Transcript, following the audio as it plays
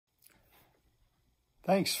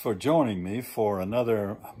Thanks for joining me for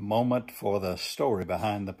another moment for the story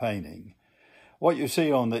behind the painting. What you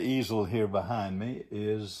see on the easel here behind me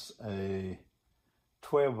is a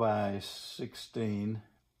 12 by 16.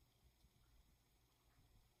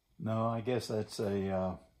 No, I guess that's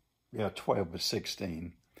a 12 by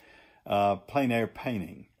 16 plein air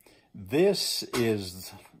painting. This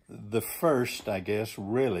is the first, I guess,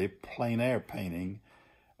 really plein air painting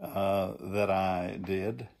that I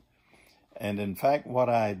did. And in fact, what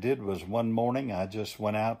I did was one morning, I just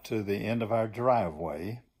went out to the end of our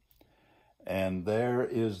driveway, and there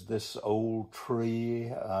is this old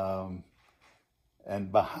tree,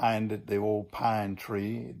 and behind it, the old pine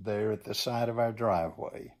tree there at the side of our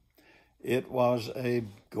driveway. It was a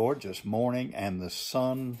gorgeous morning, and the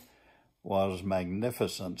sun was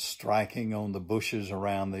magnificent, striking on the bushes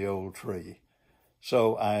around the old tree.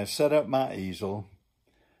 So I set up my easel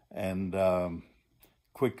and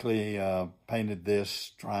quickly painted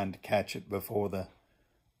this, trying to catch it before the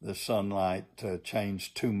sunlight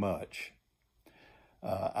changed too much.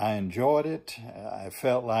 I enjoyed it. I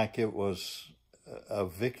felt like it was a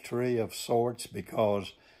victory of sorts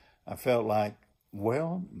because I felt like,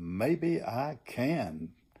 well, maybe I can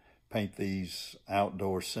paint these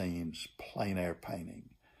outdoor scenes, plein air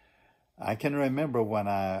painting. I can remember when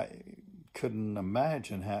I couldn't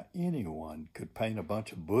imagine how anyone could paint a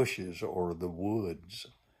bunch of bushes or the woods.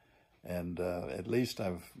 And at least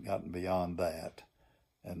I've gotten beyond that.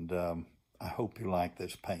 And I hope you like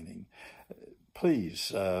this painting.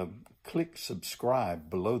 Please click subscribe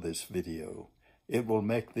below this video. It will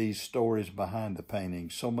make these stories behind the painting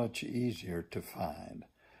so much easier to find.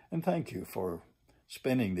 And thank you for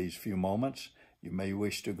spending these few moments. You may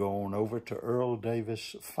wish to go on over to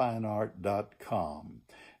earldavisfineart.com.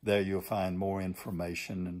 There you'll find more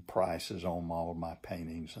information and prices on all my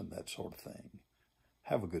paintings and that sort of thing.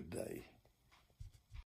 Have a good day.